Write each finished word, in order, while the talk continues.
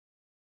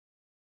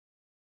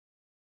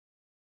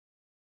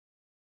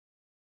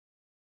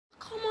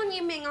Come on,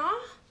 you minger.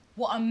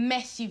 What a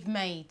mess you've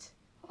made.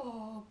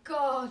 Oh,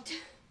 God.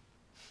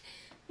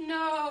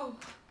 No.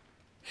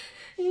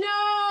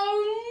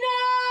 No,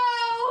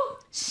 no!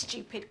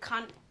 Stupid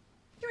cunt.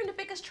 You're in the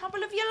biggest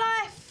trouble of your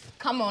life.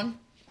 Come on.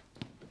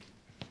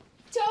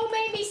 Don't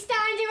make me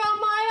stand here on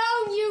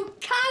my own, you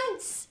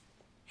cunts!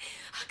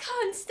 I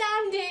can't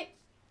stand it.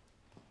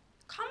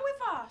 Come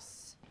with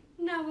us.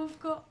 Now I've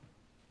got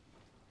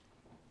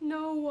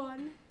no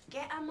one.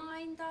 Get a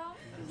minder.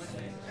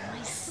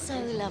 I so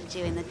loved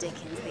you in the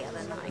Dickens the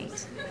other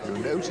night. You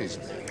noticed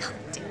me? Oh,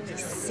 don't be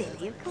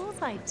silly. Of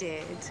course I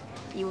did.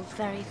 You were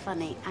very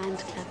funny and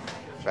clever.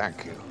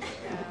 Thank you.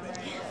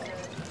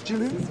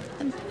 Gillian?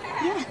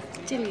 Yeah,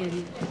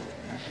 Gillian.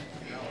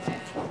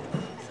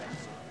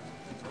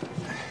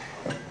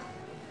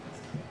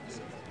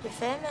 You're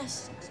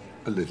famous.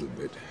 A little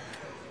bit.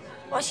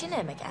 What's your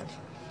name again?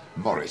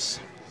 Maurice.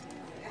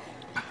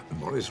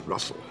 Maurice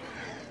Russell.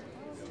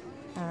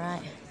 All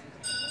right.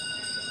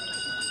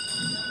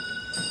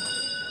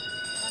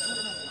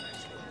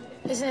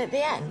 Isn't it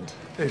the end?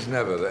 It's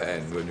never the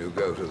end when you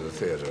go to the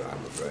theatre,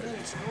 I'm afraid.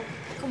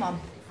 Come on.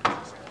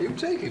 Are you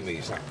taking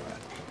me somewhere?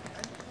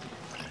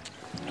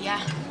 Yeah.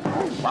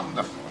 Oh,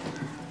 wonderful.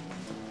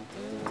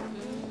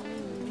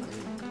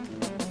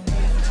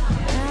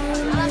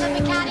 I'll have a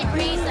mechanic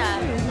freezer.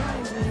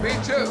 Me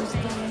too.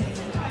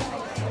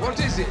 What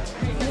is it?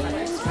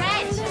 It's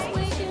red.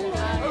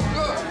 Oh,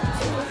 good.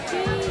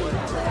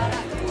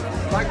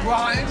 Like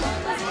wine?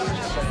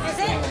 Is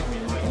it?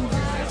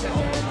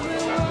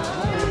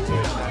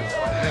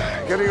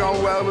 Getting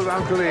on well with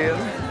Uncle Ian?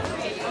 Do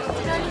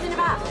you know anything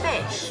about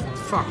fish?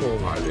 Fuck all,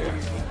 my dear.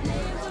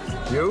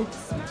 You?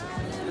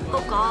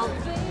 Fuck all.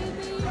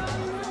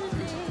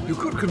 You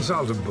could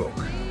consult a book.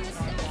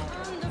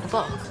 A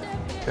book?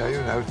 Yeah,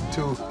 you know,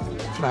 2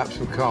 flaps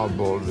of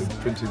cardboard with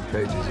printed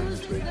pages in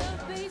between.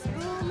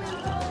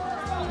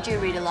 Do you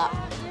read a lot?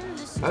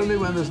 Only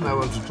when there's no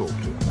one to talk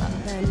to.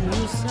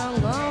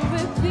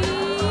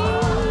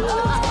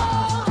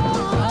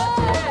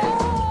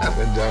 Up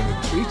and down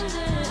the street.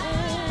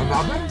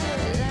 Another?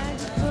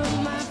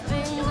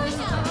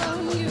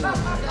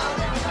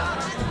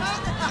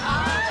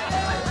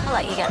 I'll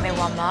let you get me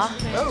one more.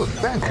 Oh,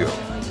 thank you.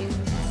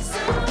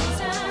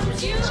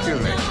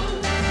 Excuse me.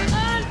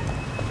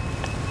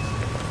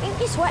 I think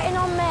he's sweating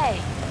on me.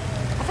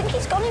 I think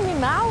he's gone in my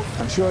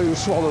mouth. I'm sure you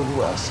swallowed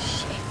worse.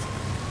 Shit.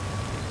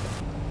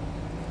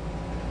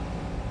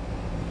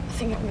 I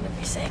think I'm gonna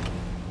be sick.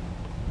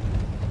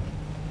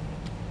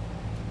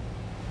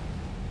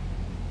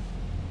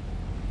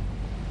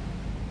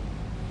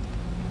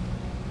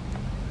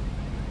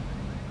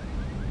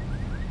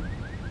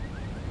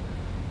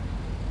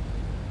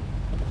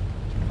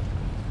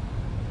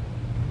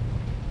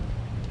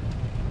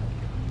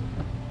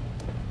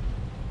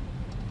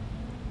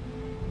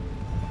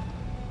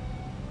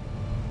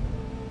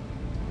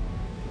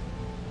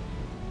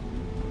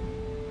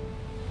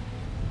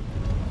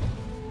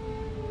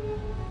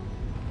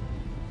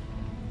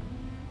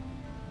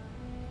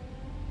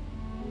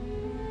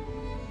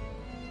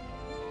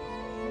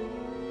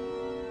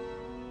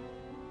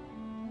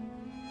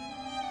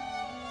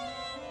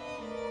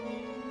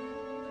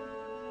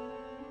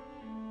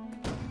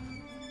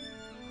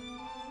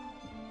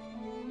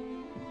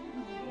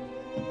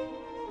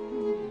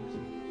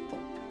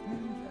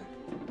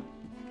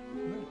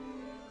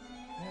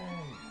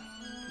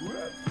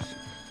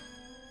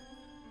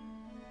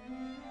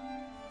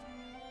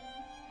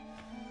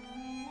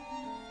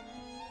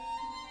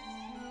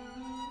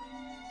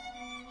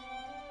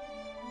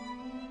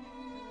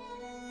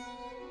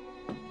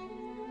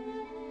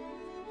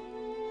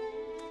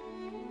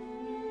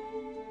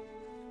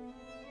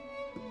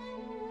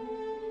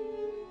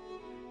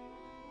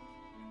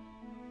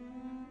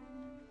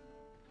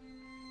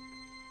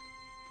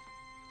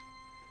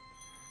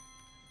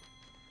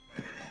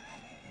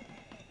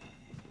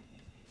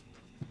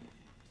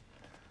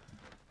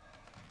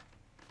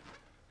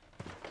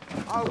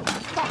 Oh,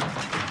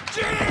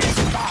 fuck!